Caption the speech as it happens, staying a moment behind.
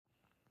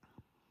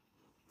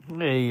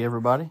Hey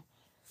everybody,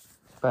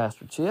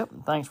 Pastor Chip,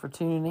 and thanks for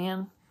tuning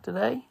in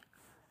today.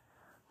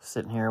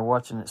 Sitting here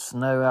watching it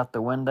snow out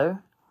the window.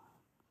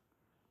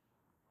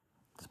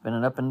 It's been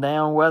an up and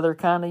down weather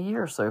kind of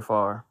year so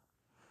far,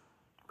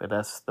 but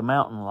that's the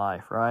mountain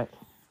life, right?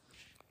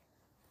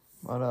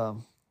 But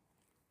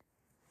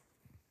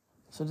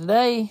so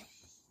today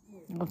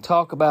we'll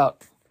talk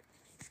about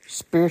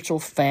spiritual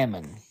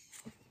famine.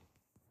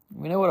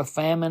 We know what a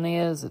famine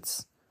is.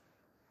 It's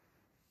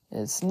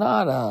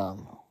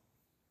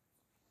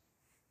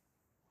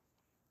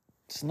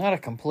not a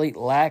complete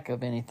lack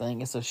of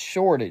anything. It's a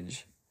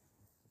shortage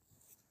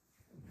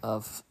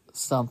of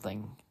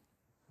something.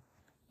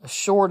 A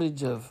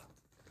shortage of,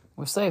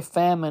 we say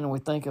famine, we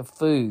think of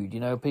food.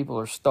 People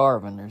are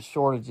starving. There's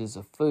shortages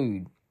of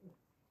food.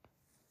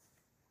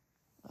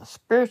 A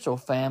spiritual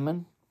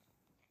famine,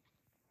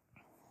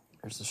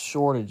 there's a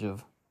shortage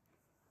of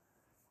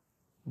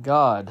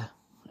God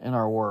in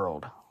our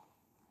world.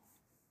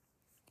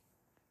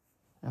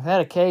 I've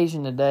had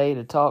occasion today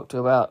to talk to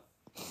about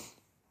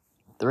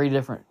two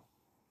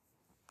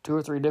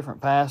or three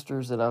different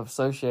pastors that I've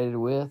associated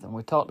with, and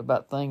we talked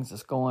about things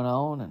that's going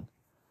on.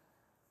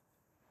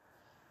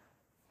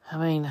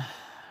 And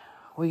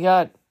we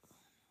got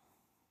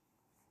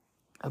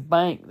a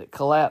bank that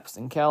collapsed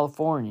in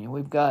California.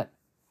 We've got,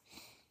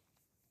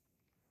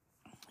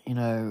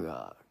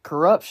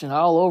 corruption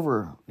all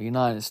over the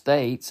United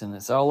States, and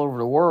it's all over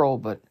the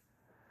world, but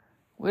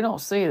we don't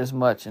see it as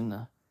much in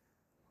the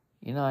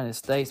United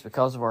States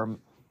because of our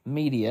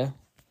media.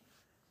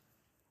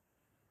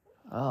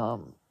 I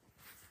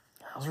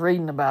was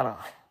reading about a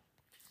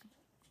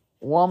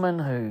woman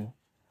who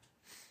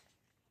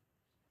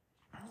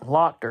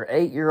locked her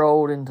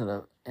 8-year-old in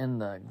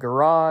the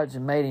garage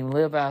and made him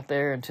live out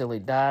there until he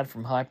died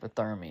from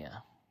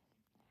hypothermia.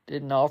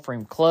 Didn't offer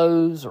him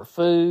clothes or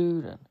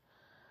food, and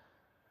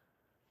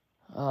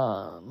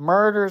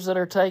murders that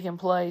are taking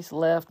place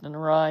left and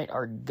right.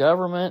 Our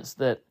governments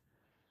that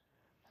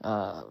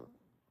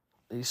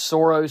these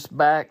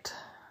Soros-backed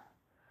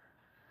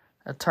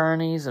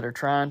attorneys that are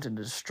trying to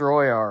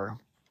destroy our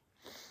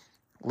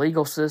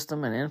legal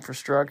system and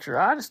infrastructure.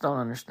 I just don't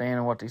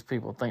understand what these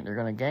people think they're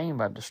going to gain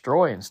by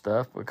destroying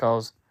stuff,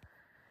 because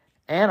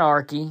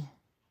anarchy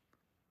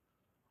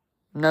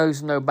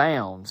knows no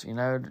bounds.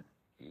 You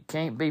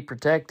can't be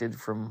protected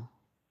from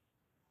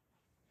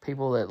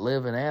people that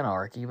live in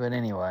anarchy, but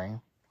anyway.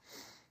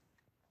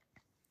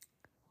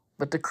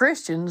 But the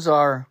Christians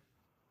we're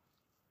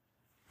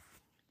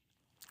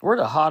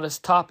the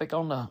hottest topic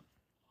on the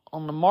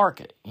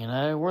market.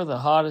 We're the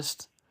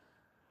hottest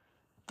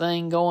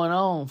thing going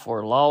on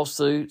for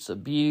lawsuits,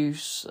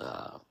 abuse,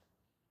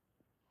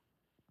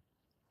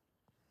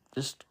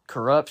 just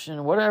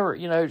corruption, whatever.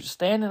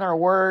 Stand in our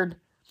word.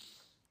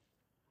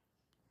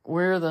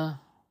 We're the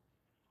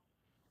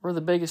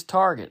biggest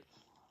target.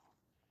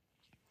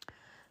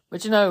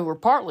 But we're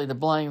partly to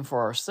blame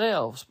for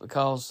ourselves,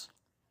 because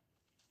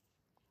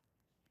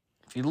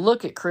if you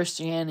look at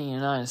Christianity in the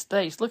United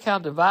States, look how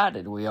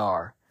divided we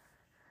are.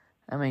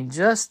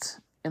 Just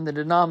in the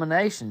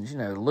denominations,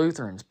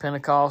 Lutherans,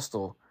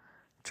 Pentecostal,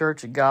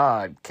 Church of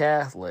God,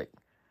 Catholic,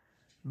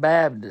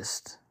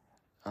 Baptist,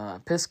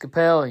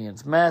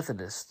 Episcopalians,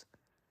 Methodist.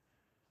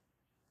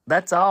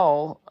 That's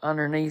all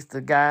underneath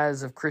the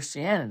guise of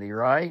Christianity,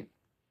 right?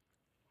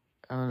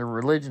 Under the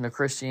religion of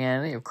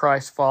Christianity, of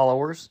Christ's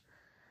followers.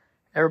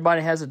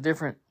 Everybody has a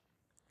different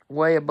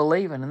way of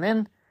believing. And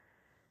then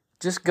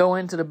just go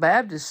into the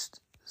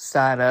Baptist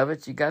side of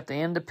it. You got the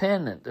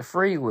independent, the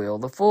free will,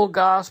 the full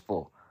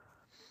gospel.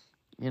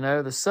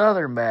 The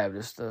Southern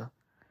Baptist, the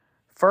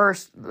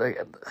first.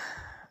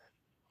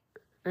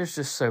 There's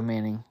just so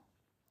many.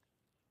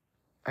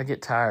 I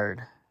get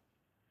tired.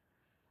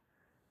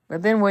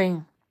 But then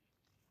we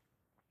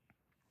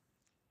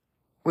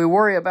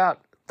worry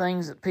about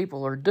things that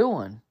people are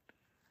doing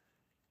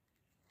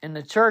in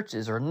the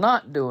churches or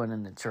not doing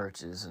in the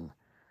churches. And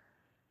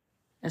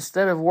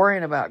instead of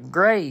worrying about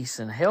grace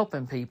and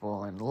helping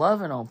people and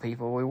loving on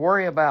people, we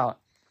worry about,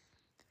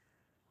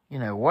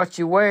 what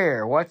you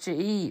wear, what you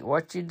eat,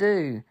 what you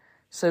do.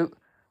 So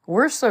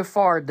we're so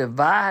far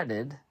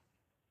divided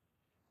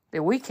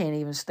that we can't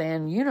even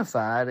stand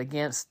unified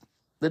against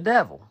the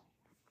devil.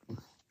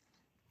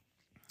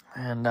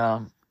 And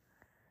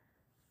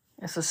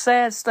it's a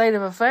sad state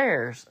of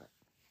affairs.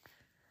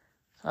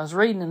 I was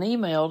reading an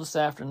email this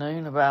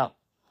afternoon about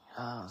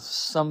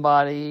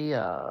somebody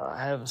I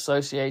had an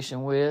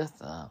association with,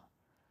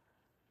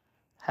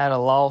 had a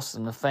loss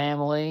in the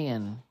family,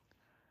 and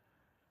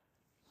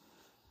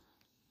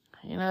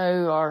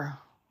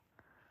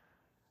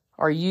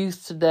our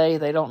youth today,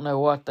 they don't know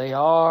what they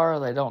are,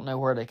 they don't know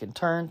where they can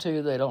turn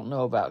to, they don't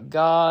know about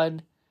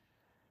God.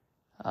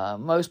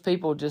 Most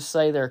people just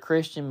say they're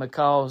Christian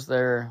because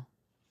they're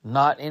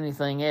not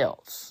anything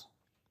else.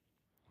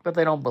 But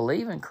they don't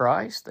believe in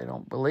Christ. They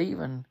don't believe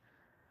in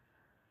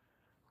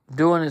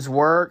doing His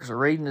works or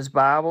reading His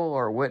Bible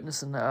or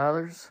witnessing to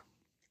others.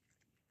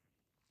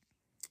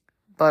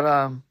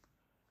 But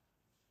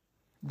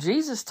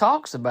Jesus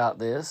talks about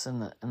this in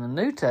the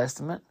New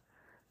Testament.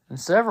 in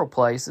several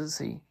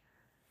places.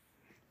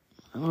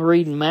 I'm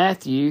reading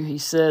Matthew. He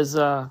says,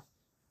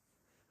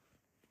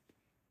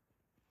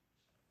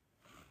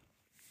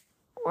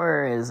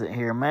 where is it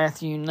here?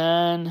 Matthew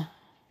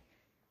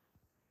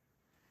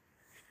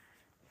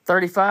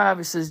 9:35.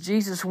 It says,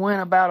 Jesus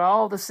went about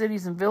all the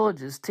cities and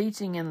villages,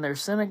 teaching in their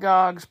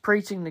synagogues,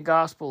 preaching the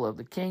gospel of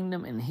the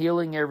kingdom, and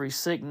healing every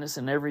sickness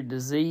and every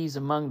disease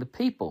among the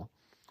people.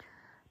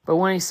 But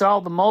when he saw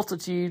the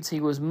multitudes,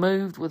 he was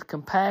moved with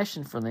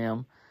compassion for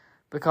them,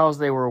 because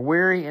they were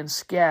weary and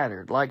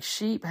scattered, like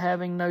sheep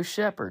having no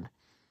shepherd.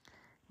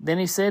 Then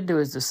he said to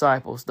his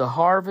disciples, the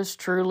harvest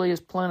truly is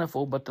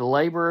plentiful, but the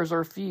laborers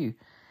are few.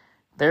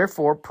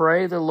 Therefore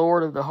pray the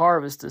Lord of the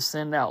harvest to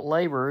send out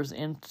laborers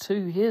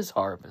into his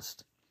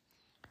harvest.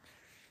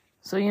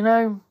 So,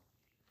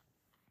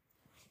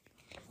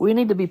 we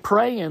need to be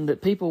praying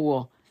that people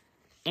will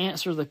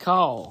answer the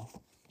call,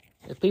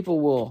 that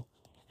people will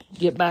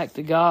get back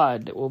to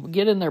God, that will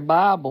get in their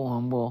Bible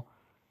and will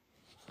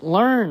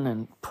learn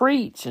and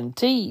preach and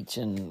teach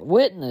and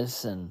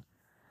witness and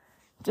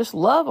just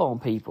love on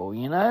people,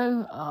 It's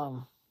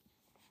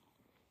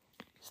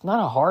not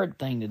a hard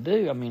thing to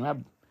do. I mean, I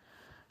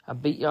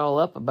beat y'all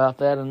up about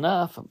that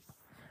enough.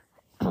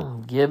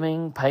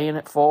 Giving, paying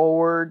it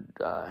forward,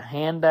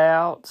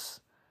 handouts,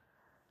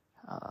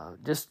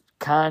 just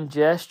kind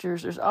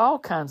gestures. There's all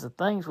kinds of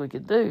things we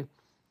could do.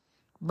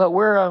 But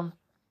we've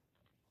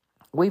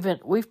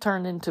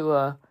turned into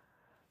a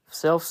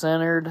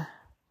self-centered,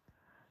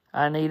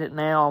 I need it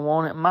now, I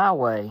want it my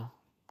way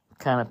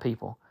kind of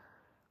people.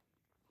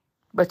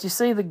 But you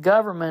see, the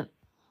government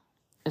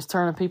is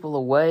turning people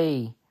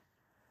away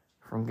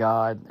from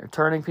God. They're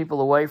turning people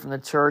away from the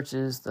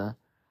churches. And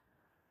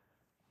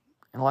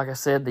like I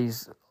said,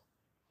 these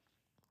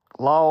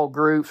law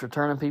groups are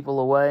turning people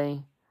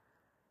away,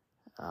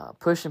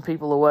 pushing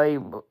people away,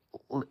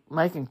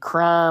 making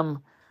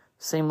crime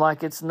seem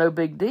like it's no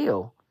big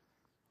deal.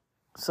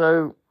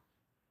 So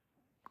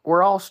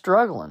we're all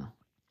struggling.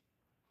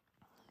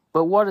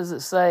 But what does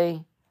it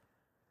say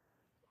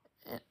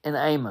in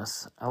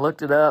Amos? I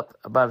looked it up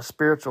about a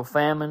spiritual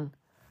famine.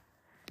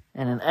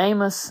 And in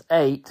Amos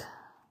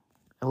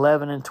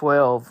 8:11 and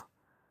 12,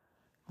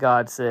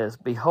 God says,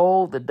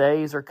 behold, the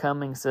days are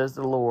coming, says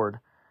the Lord,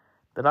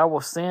 that I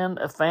will send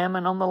a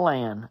famine on the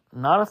land,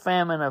 not a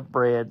famine of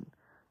bread,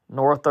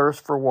 nor a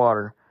thirst for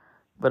water,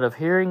 but of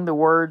hearing the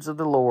words of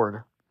the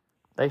Lord.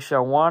 They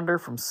shall wander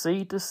from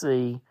sea to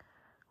sea,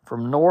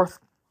 from north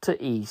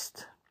to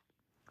east.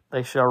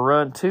 They shall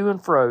run to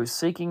and fro,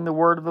 seeking the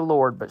word of the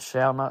Lord, but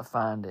shall not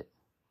find it.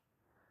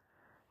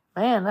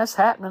 Man, that's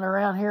happening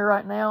around here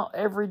right now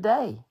every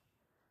day.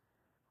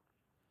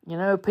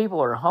 People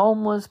are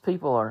homeless.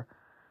 People are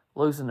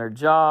losing their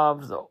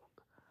jobs. The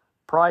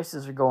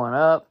prices are going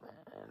up.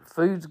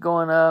 Food's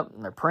going up.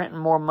 And they're printing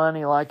more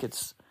money like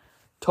it's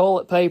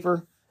toilet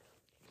paper.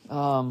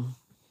 What's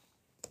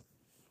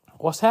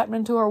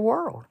happening to our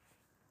world?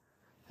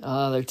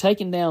 They're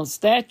taking down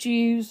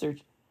statues. They're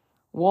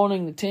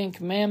wanting the Ten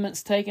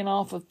Commandments taken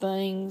off of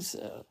things.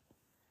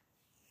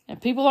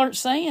 And people aren't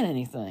saying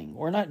anything.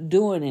 We're not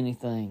doing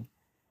anything.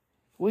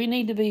 We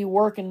need to be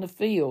working the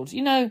fields.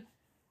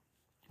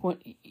 When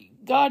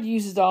God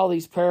uses all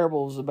these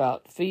parables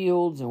about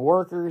fields and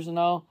workers and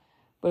all,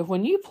 but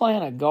when you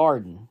plant a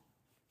garden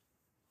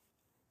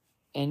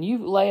and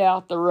you lay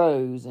out the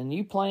rows and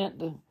you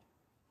plant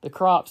the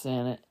crops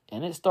in it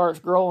and it starts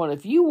growing,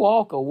 if you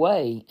walk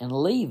away and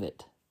leave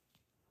it,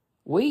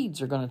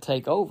 weeds are going to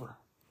take over.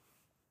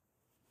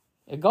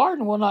 A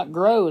garden will not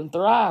grow and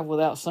thrive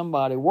without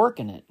somebody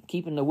working it,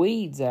 keeping the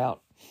weeds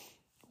out.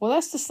 Well,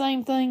 that's the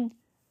same thing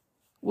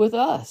with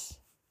us.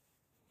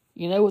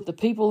 With the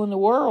people in the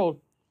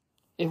world.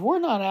 If we're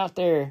not out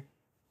there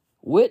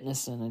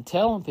witnessing and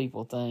telling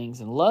people things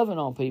and loving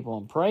on people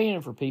and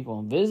praying for people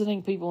and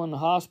visiting people in the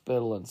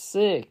hospital and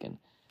sick and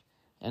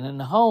in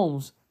the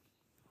homes,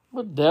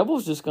 well, the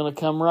devil's just going to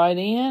come right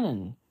in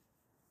and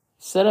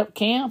set up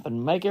camp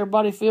and make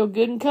everybody feel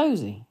good and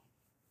cozy.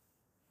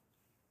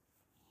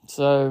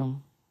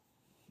 So,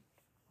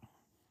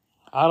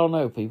 I don't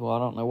know, people. I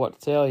don't know what to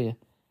tell you.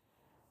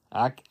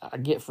 I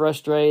get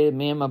frustrated.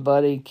 Me and my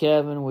buddy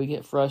Kevin, we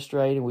get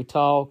frustrated. We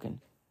talk and,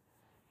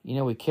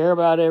 we care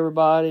about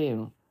everybody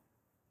and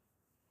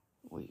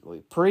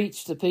we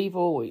preach to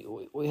people.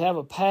 We have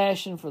a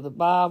passion for the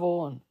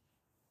Bible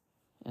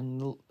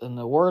and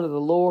the word of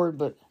the Lord,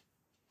 but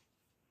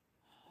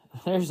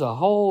there's a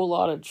whole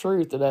lot of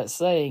truth to that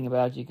saying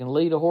about you can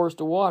lead a horse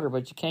to water,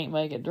 but you can't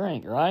make it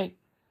drink, right?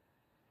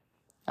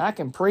 I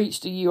can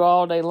preach to you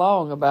all day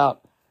long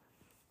about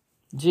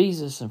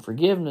Jesus and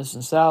forgiveness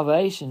and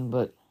salvation,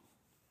 but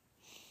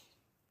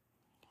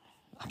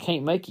I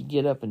can't make you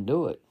get up and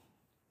do it.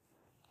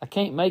 I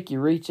can't make you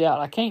reach out.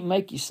 I can't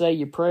make you say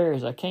your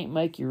prayers. I can't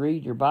make you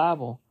read your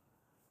Bible.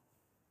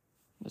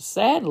 But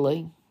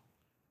sadly,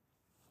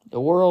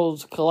 the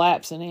world's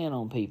collapsing in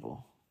on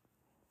people.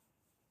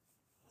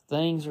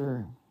 Things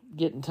are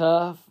getting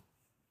tough,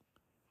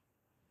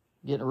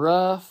 getting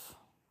rough,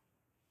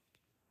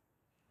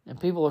 and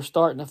people are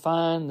starting to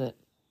find that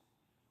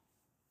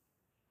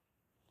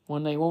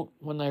when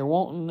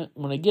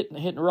they get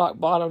hitting rock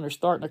bottom, they're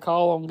starting to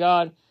call on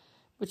God.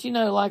 But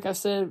like I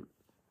said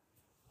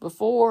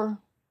before,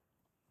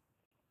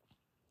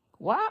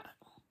 why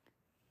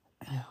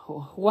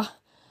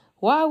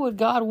would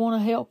God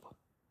want to help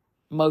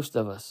most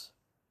of us?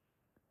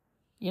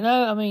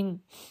 I mean,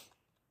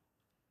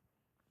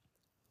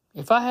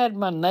 if I had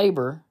my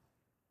neighbor,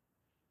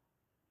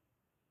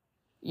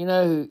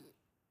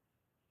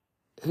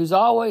 who's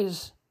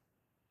always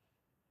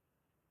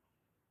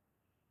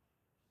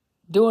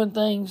doing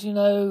things,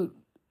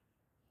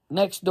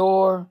 next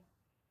door,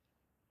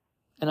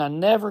 and I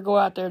never go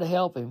out there to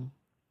help him,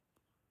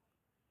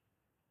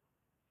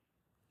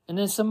 and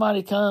then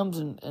somebody comes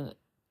and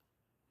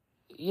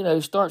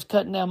starts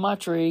cutting down my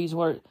trees,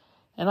 and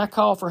I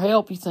call for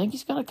help, you think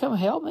he's going to come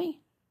help me?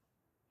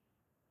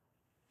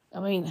 I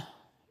mean,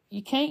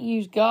 you can't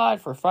use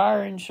God for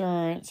fire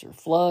insurance or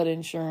flood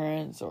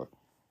insurance or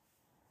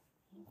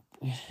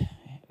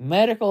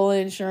medical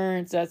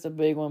insurance. That's a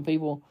big one.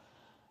 People,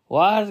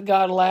 why does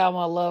God allow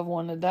my loved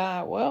one to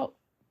die? Well,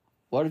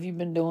 what have you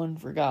been doing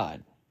for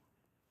God?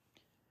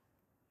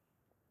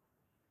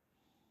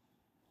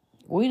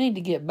 We need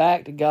to get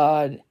back to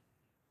God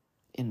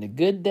in the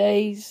good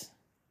days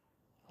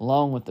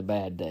along with the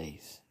bad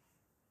days.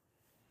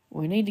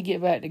 We need to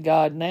get back to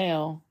God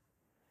now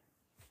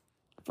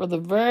for the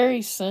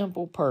very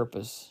simple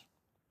purpose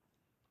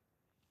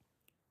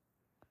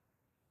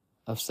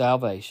of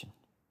salvation.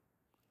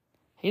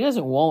 He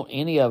doesn't want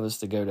any of us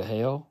to go to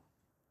hell,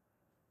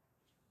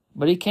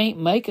 but He can't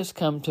make us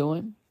come to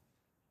Him.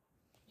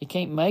 He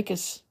can't make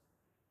us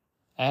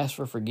ask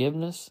for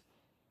forgiveness.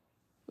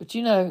 But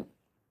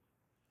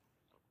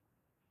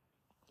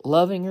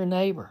loving your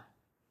neighbor,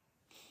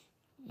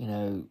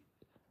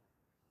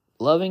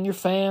 loving your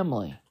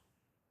family,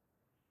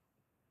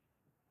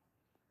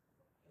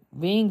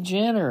 being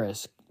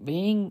generous,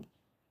 being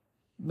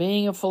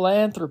a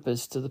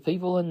philanthropist to the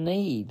people in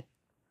need.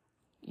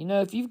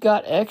 If you've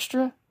got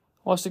extra,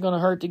 what's it going to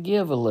hurt to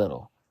give a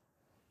little?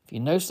 If you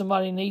know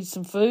somebody needs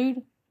some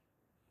food,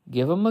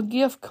 give them a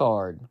gift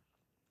card.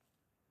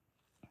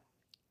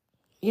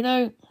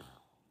 The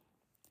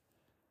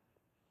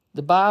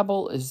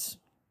Bible it's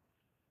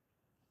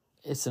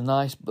a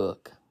nice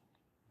book,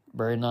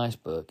 very nice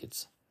book.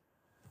 It's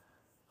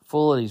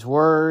full of these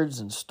words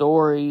and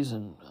stories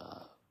and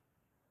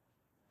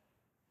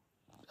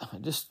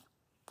just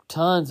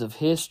tons of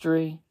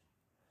history.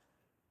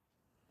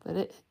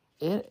 But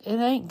it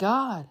ain't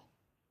God.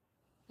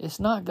 It's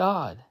not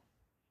God.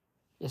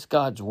 It's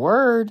God's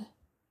Word.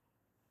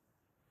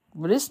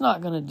 But it's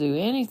not going to do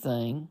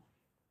anything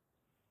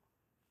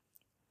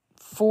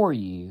for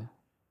you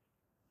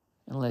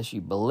unless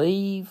you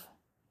believe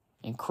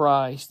in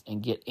Christ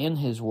and get in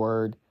His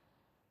Word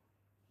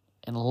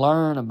and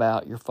learn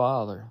about your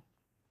Father.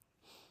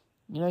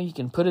 You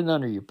can put it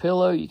under your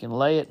pillow. You can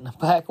lay it in the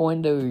back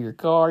window of your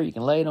car. You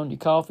can lay it on your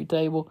coffee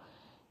table.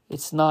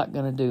 It's not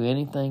going to do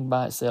anything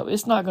by itself.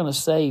 It's not going to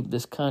save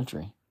this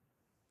country.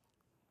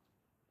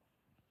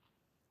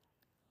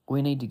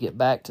 We need to get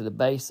back to the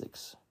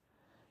basics.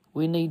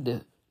 We need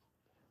to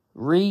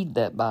read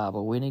that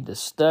Bible. We need to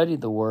study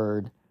the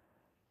Word.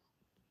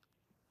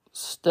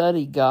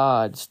 Study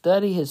God.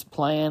 Study His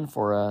plan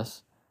for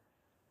us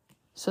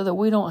so that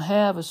we don't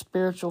have a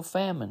spiritual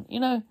famine.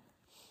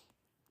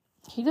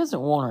 He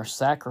doesn't want our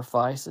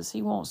sacrifices.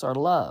 He wants our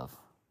love.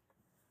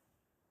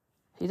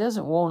 He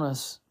doesn't want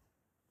us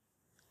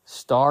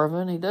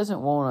starving. He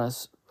doesn't want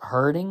us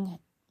hurting.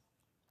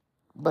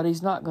 But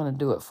He's not going to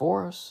do it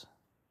for us.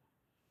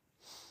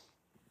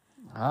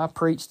 I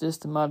preached this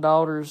to my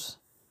daughters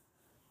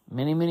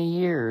many, many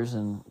years,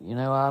 and,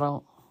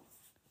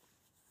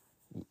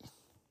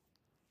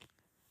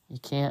 you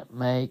can't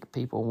make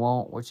people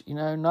want what,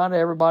 not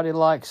everybody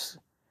likes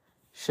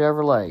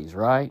Chevrolets,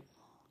 right?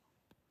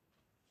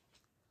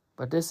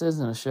 But this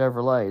isn't a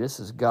Chevrolet. This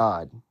is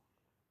God.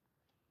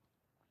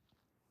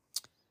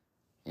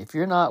 If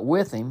you're not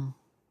with Him,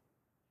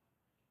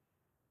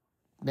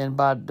 then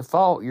by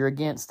default, you're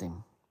against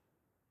Him.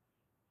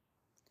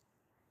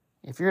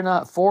 If you're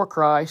not for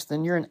Christ,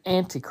 then you're an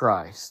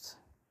antichrist.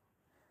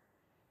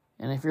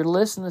 And if you're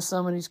listening to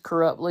some of these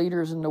corrupt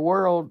leaders in the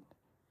world,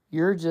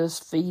 you're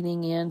just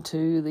feeding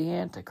into the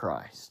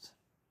Antichrist.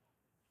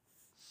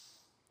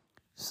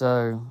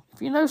 So,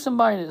 if you know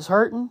somebody that's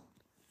hurting,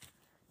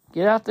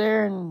 get out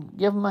there and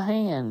give them a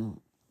hand.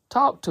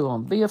 Talk to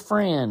them. Be a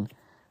friend.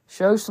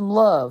 Show some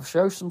love.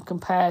 Show some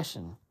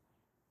compassion.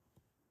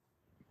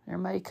 There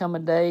may come a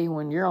day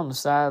when you're on the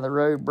side of the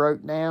road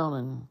broke down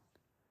and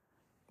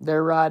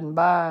they're riding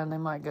by and they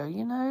might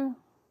go,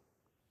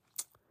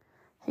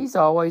 he's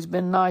always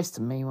been nice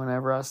to me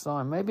whenever I saw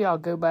him. Maybe I'll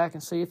go back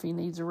and see if he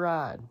needs a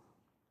ride.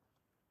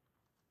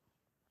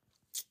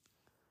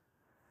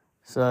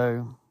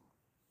 So,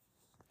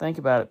 think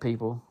about it,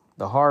 people.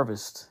 The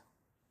harvest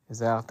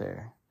is out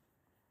there.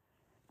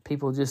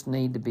 People just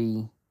need to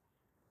be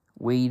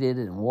weeded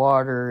and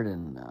watered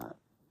and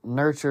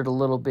nurtured a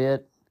little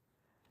bit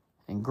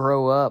and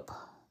grow up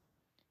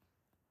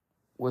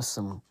with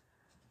some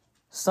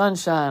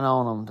sunshine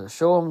on them to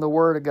show them the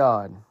Word of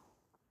God.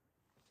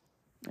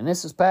 And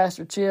this is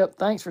Pastor Chip.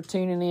 Thanks for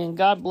tuning in.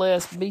 God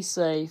bless. Be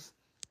safe.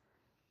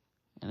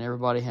 And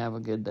everybody have a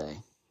good day.